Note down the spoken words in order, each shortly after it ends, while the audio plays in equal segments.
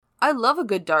I love a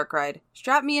good dark ride.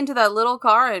 Strap me into that little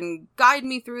car and guide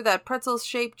me through that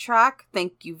pretzel-shaped track,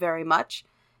 thank you very much.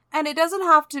 And it doesn't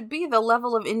have to be the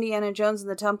level of Indiana Jones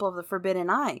and the Temple of the Forbidden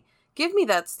Eye. Give me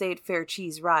that State Fair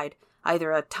cheese ride.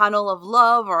 Either a Tunnel of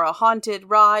Love or a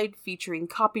haunted ride featuring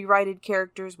copyrighted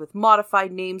characters with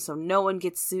modified names so no one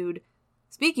gets sued.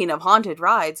 Speaking of haunted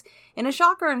rides, in A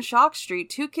Shocker on Shock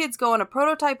Street, 2 kids go on a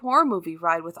prototype horror movie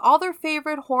ride with all their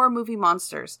favorite horror movie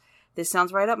monsters. This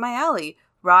sounds right up my alley.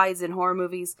 Rides in horror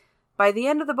movies. By the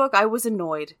end of the book, I was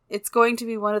annoyed. It's going to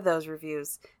be one of those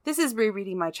reviews. This is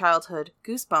rereading my childhood.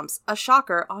 Goosebumps, A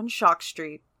Shocker on Shock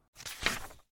Street.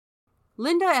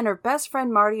 Linda and her best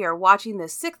friend Marty are watching the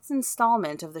 6th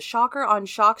installment of The Shocker on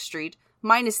Shock Street,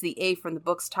 minus the A from the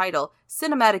book's title,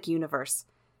 Cinematic Universe.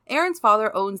 Aaron's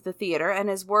father owns the theater and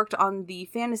has worked on the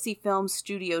fantasy film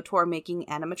studio tour making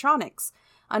animatronics.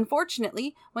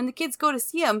 Unfortunately, when the kids go to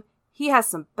see him, he has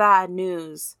some bad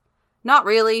news. Not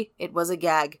really, it was a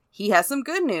gag. He has some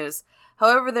good news.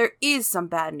 However, there is some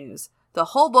bad news. The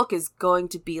whole book is going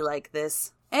to be like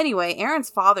this. Anyway,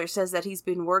 Aaron's father says that he's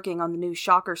been working on the new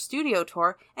Shocker studio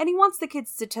tour, and he wants the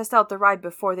kids to test out the ride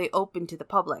before they open to the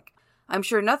public. I'm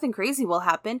sure nothing crazy will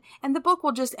happen, and the book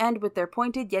will just end with their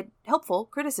pointed yet helpful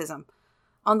criticism.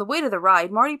 On the way to the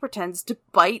ride, Marty pretends to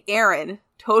bite Aaron.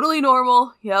 Totally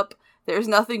normal, yep. There's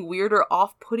nothing weird or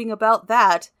off-putting about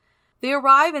that. They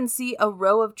arrive and see a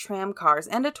row of tram cars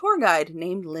and a tour guide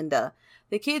named Linda.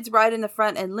 The kids ride in the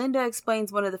front and Linda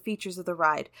explains one of the features of the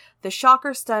ride, the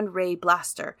Shocker Stun Ray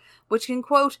Blaster, which can,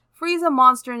 quote, freeze a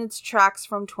monster in its tracks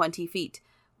from 20 feet.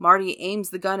 Marty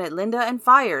aims the gun at Linda and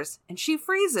fires, and she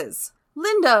freezes.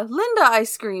 Linda! Linda! I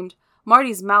screamed.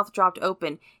 Marty's mouth dropped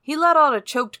open. He let out a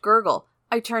choked gurgle.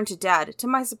 I turned to Dad. To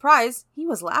my surprise, he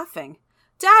was laughing.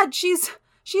 Dad, she's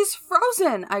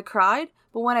frozen! I cried.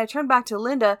 But when I turned back to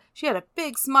Linda, she had a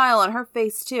big smile on her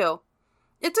face, too.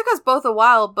 It took us both a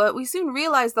while, but we soon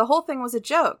realized the whole thing was a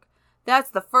joke. That's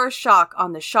the first shock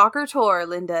on the Shocker tour,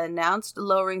 Linda announced,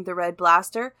 lowering the red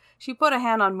blaster. She put a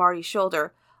hand on Marty's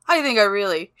shoulder. I think I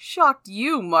really shocked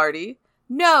you, Marty.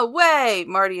 No way,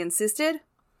 Marty insisted.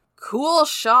 Cool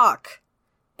shock.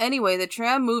 Anyway, the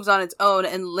tram moves on its own,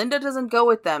 and Linda doesn't go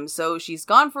with them, so she's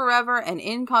gone forever and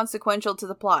inconsequential to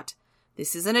the plot.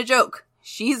 This isn't a joke.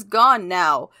 She's gone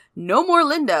now. No more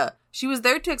Linda. She was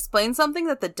there to explain something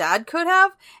that the dad could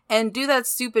have, and do that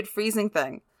stupid freezing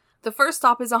thing. The first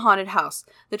stop is a haunted house.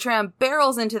 The tram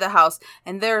barrels into the house,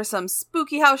 and there are some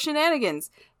spooky house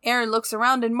shenanigans. Aaron looks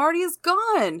around and Marty is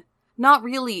gone. Not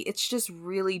really, it's just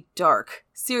really dark.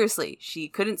 Seriously, she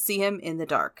couldn't see him in the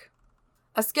dark.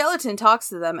 A skeleton talks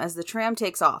to them as the tram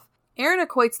takes off. Aaron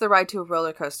equates the ride to a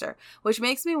roller coaster, which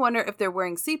makes me wonder if they're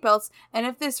wearing seatbelts and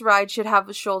if this ride should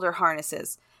have shoulder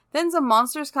harnesses. Then some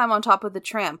monsters climb on top of the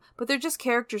tram, but they're just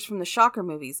characters from the Shocker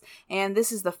movies, and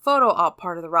this is the photo op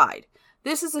part of the ride.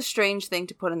 This is a strange thing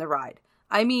to put in the ride.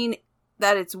 I mean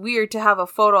that it's weird to have a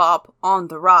photo op on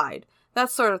the ride. That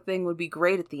sort of thing would be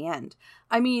great at the end.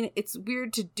 I mean, it's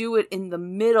weird to do it in the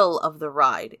middle of the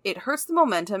ride. It hurts the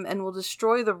momentum and will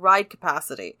destroy the ride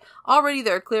capacity. Already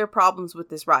there are clear problems with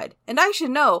this ride. And I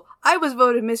should know, I was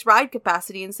voted Miss Ride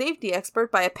Capacity and Safety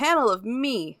Expert by a panel of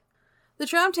me. The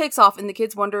tram takes off and the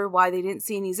kids wonder why they didn't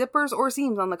see any zippers or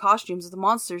seams on the costumes of the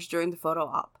monsters during the photo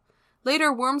op.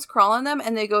 Later, worms crawl on them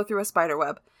and they go through a spider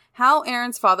web. How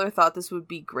Aaron's father thought this would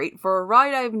be great for a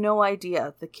ride, I have no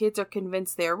idea. The kids are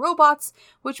convinced they are robots,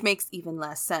 which makes even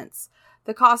less sense.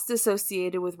 The cost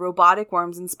associated with robotic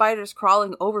worms and spiders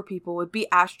crawling over people would be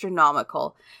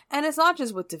astronomical. And it's not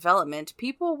just with development.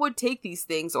 People would take these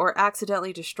things or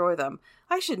accidentally destroy them.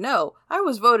 I should know. I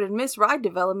was voted Miss Ride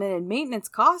Development and Maintenance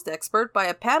Cost Expert by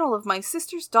a panel of my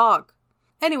sister's dog.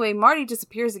 Anyway, Marty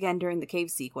disappears again during the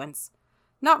cave sequence.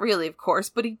 Not really, of course,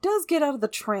 but he does get out of the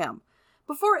tram.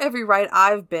 Before every ride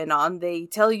I've been on, they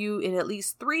tell you in at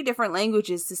least 3 different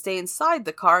languages to stay inside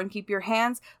the car and keep your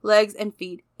hands, legs, and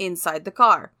feet inside the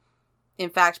car. In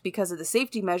fact, because of the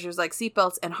safety measures like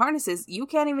seatbelts and harnesses, you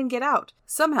can't even get out.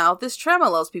 Somehow, this tram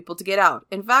allows people to get out.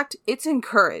 In fact, it's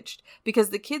encouraged,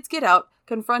 because the kids get out,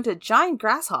 confront a giant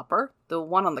grasshopper, the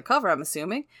one on the cover I'm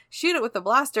assuming, shoot it with a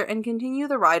blaster, and continue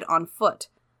the ride on foot.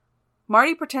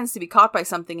 Marty pretends to be caught by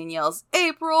something and yells,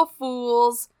 "April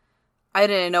Fools!" I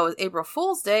didn't know it was April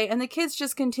Fool's Day, and the kids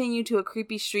just continue to a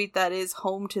creepy street that is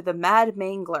home to the Mad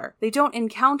Mangler. They don't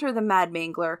encounter the Mad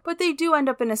Mangler, but they do end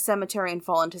up in a cemetery and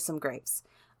fall into some graves.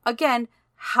 Again,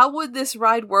 how would this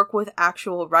ride work with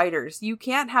actual riders? You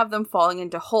can't have them falling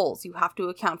into holes. You have to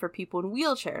account for people in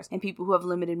wheelchairs and people who have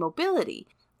limited mobility.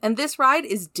 And this ride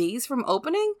is days from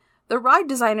opening? The ride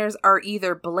designers are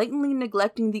either blatantly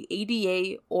neglecting the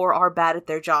ADA or are bad at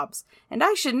their jobs. And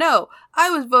I should know, I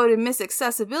was voted Miss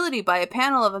Accessibility by a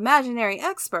panel of imaginary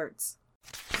experts.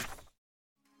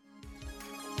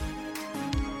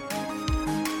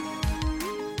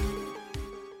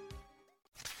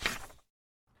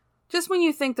 Just when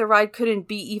you think the ride couldn't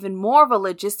be even more of a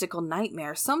logistical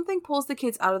nightmare, something pulls the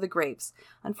kids out of the graves.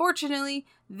 Unfortunately,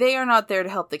 they are not there to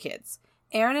help the kids.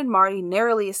 Aaron and Marty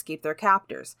narrowly escape their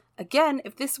captors. Again,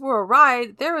 if this were a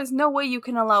ride, there is no way you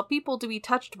can allow people to be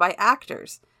touched by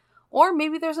actors. Or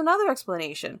maybe there's another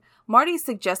explanation. Marty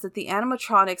suggests that the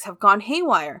animatronics have gone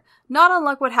haywire, not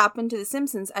unlike what happened to the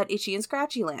Simpsons at Itchy and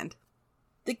Scratchy Land.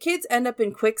 The kids end up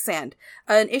in quicksand,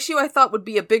 an issue I thought would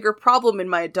be a bigger problem in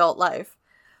my adult life.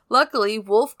 Luckily,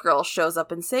 Wolf Girl shows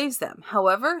up and saves them.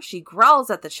 However, she growls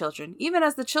at the children, even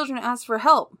as the children ask for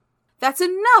help. "That's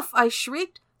enough!" I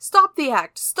shrieked. "Stop the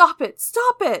act! Stop it!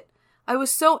 Stop it!" I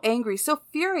was so angry, so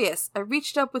furious. I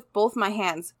reached up with both my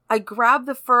hands. I grabbed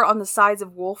the fur on the sides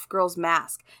of Wolf Girl's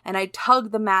mask, and I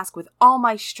tugged the mask with all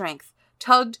my strength.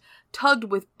 Tugged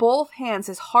with both hands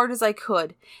as hard as I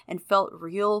could, and felt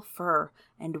real fur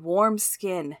and warm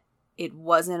skin. It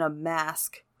wasn't a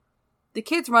mask. The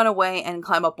kids run away and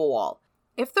climb up a wall.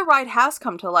 If the ride has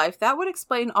come to life, that would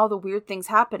explain all the weird things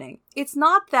happening. It's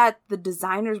not that the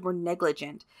designers were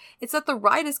negligent. It's that the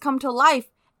ride has come to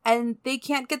life and they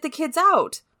can't get the kids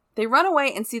out. They run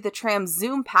away and see the tram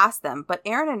zoom past them, but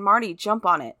Aaron and Marty jump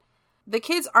on it. The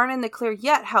kids aren't in the clear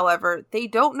yet, however. They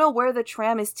don't know where the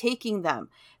tram is taking them.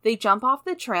 They jump off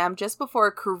the tram just before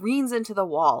it careens into the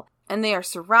wall, and they are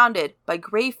surrounded by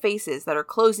gray faces that are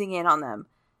closing in on them.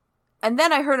 And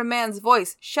then I heard a man's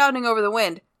voice shouting over the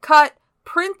wind, "Cut!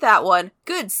 Print that one!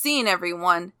 Good scene,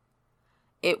 everyone!"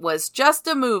 It was just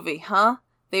a movie, huh?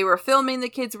 They were filming the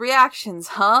kids' reactions,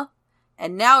 huh?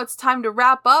 And now it's time to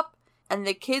wrap up, and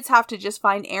the kids have to just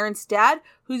find Aaron's dad,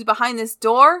 who's behind this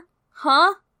door,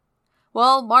 huh?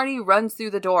 Well, Marty runs through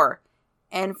the door,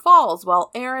 and falls while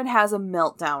Aaron has a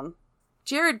meltdown.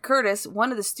 Jared Curtis,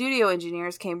 one of the studio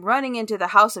engineers, came running into the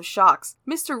House of Shocks.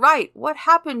 "Mr. Wright, what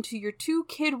happened to your 2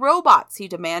 kid robots?" he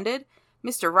demanded.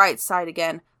 Mr. Wright sighed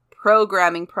again.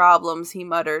 "Programming problems," he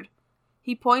muttered.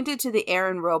 He pointed to the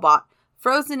Aaron robot,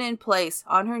 frozen in place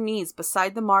on her knees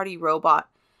beside the Marty robot.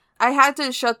 "I had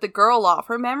to shut the girl off.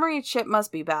 Her memory chip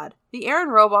must be bad. The Aaron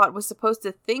robot was supposed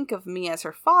to think of me as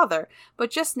her father, but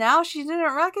just now she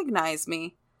didn't recognize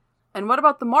me." "And what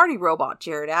about the Marty robot?"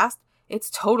 Jared asked.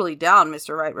 "It's totally down,"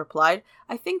 Mr. Wright replied.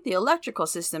 "I think the electrical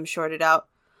system shorted out."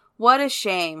 "What a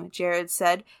shame," Jared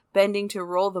said, bending to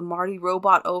roll the Marty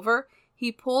robot over.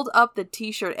 He pulled up the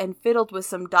t-shirt and fiddled with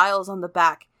some dials on the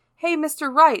back. "Hey,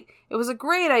 Mr. Wright, it was a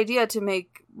great idea to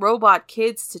make robot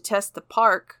kids to test the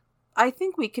park. I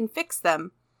think we can fix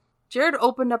them." Jared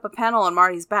opened up a panel on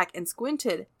Marty's back and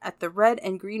squinted at the red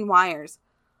and green wires.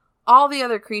 All the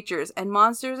other creatures and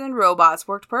monsters and robots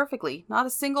worked perfectly, not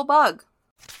a single bug.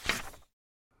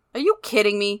 Are you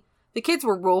kidding me? The kids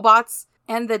were robots?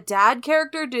 And the dad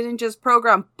character didn't just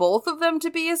program both of them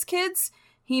to be his kids?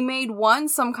 He made one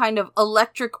some kind of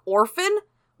electric orphan?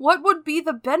 What would be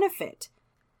the benefit?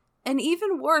 And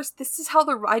even worse, this is how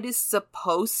the ride is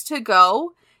supposed to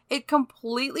go? It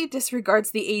completely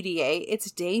disregards the ADA.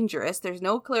 It's dangerous. There's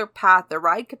no clear path. The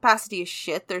ride capacity is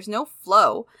shit. There's no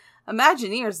flow.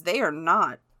 Imagineers, they are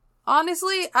not.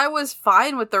 Honestly, I was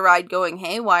fine with the ride going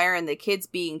haywire and the kids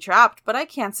being trapped, but I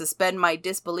can't suspend my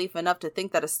disbelief enough to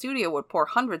think that a studio would pour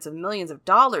hundreds of millions of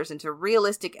dollars into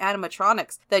realistic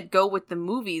animatronics that go with the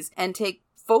movies and take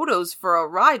photos for a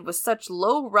ride with such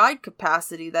low ride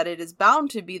capacity that it is bound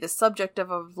to be the subject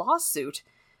of a lawsuit.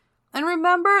 And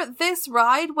remember, this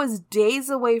ride was days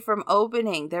away from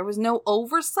opening. There was no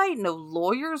oversight, no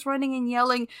lawyers running and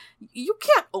yelling, "You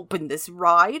can't open this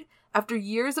ride." After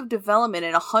years of development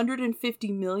and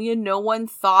 $150 million, no one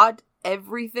thought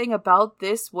everything about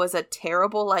this was a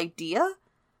terrible idea?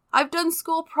 I've done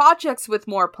school projects with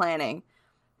more planning.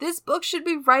 This book should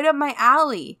be right up my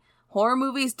alley. Horror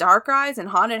movies, dark rides, and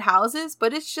haunted houses,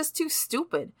 but it's just too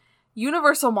stupid.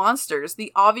 Universal monsters,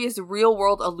 the obvious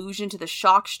real-world allusion to the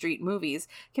Shock Street movies,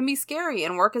 can be scary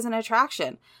and work as an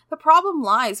attraction. The problem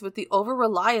lies with the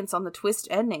over-reliance on the twist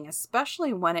ending,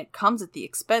 especially when it comes at the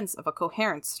expense of a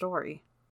coherent story.